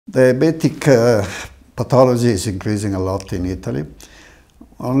Diabetic pathology is increasing a lot in Italy.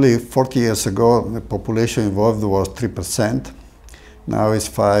 Only 40 years ago, the population involved was 3%. Now it's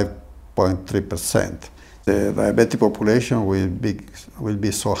 5.3%. The diabetic population will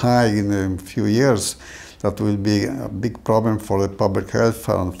be so high in a few years that will be a big problem for the public health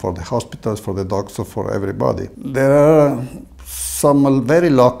and for the hospitals, for the doctors, for everybody. There are some very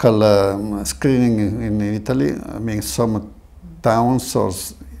local screening in Italy. I mean, some towns or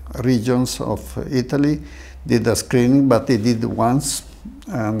regions of Italy did a screening, but they did once,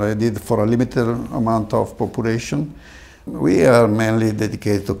 and they did for a limited amount of population. We are mainly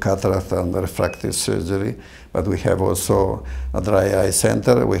dedicated to cataract and refractive surgery, but we have also a dry eye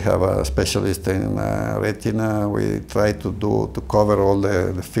center. We have a specialist in retina. We try to cover all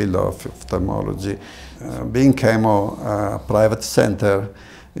the field of ophthalmology. Being CAMO a private center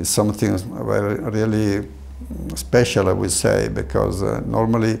is something really special, I would say, because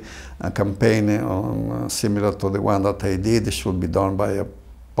normally a campaign similar to the one that I did should be done by a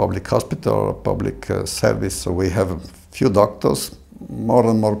public hospital or a public service. So we have few doctors, more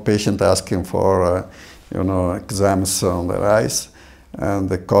and more patients asking for exams on their eyes, and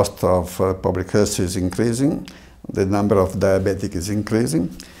the cost of public health is increasing. The number of diabetic is increasing.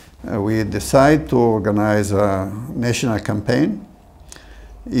 We decide to organize a national campaign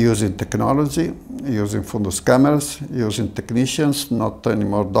using technology, using fundus cameras, using technicians, not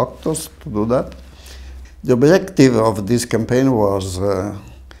anymore doctors, to do that. The objective of this campaign was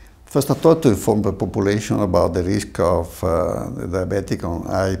first of all to inform the population about the risk of the diabetic on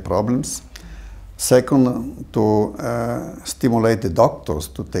eye problems. Second, to stimulate the doctors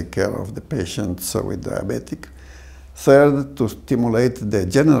to take care of the patients with diabetic. Third, to stimulate the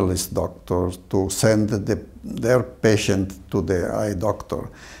generalist doctors to send their patient to the eye doctor.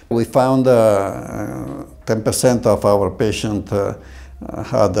 We found 10% of our patients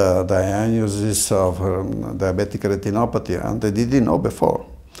had a diagnosis of diabetic retinopathy, and they didn't know before.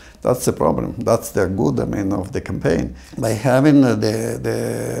 That's the problem. That's the good, of the campaign. By having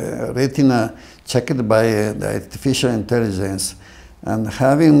the retina checked by the artificial intelligence and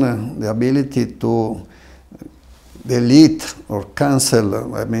having the ability to delete or cancel,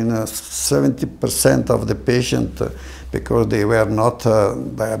 70% of the patient because they were not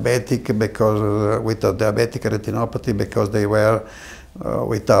diabetic, because with a diabetic retinopathy, because they were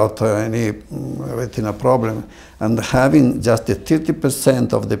without any retina problem, and having just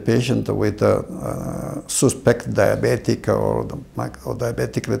 30% of the patient with a suspect diabetic or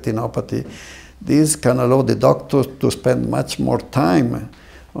diabetic retinopathy, this can allow the doctors to spend much more time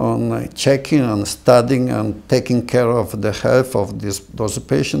on checking and studying and taking care of the health of those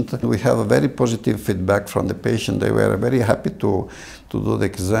patients. We have a very positive feedback from the patient. They were very happy to do the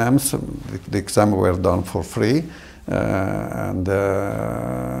exams. The exams were done for free, and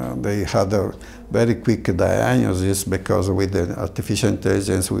they had a very quick diagnosis because with the artificial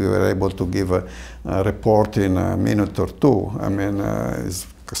intelligence we were able to give a report in a minute or two. It's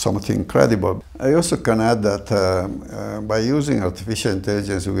something incredible. I also can add that by using artificial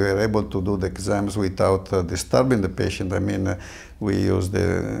intelligence we were able to do the exams without disturbing the patient. We use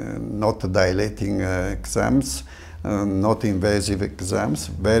the not dilating exams, not invasive exams,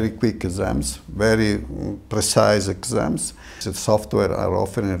 very quick exams, very precise exams. The software are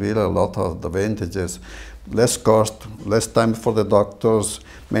offering really a lot of advantages. Less cost, less time for the doctors,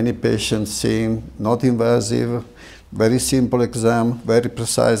 many patients seeing, not invasive, very simple exam, very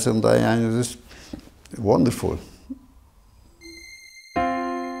precise in diagnosis. Wonderful.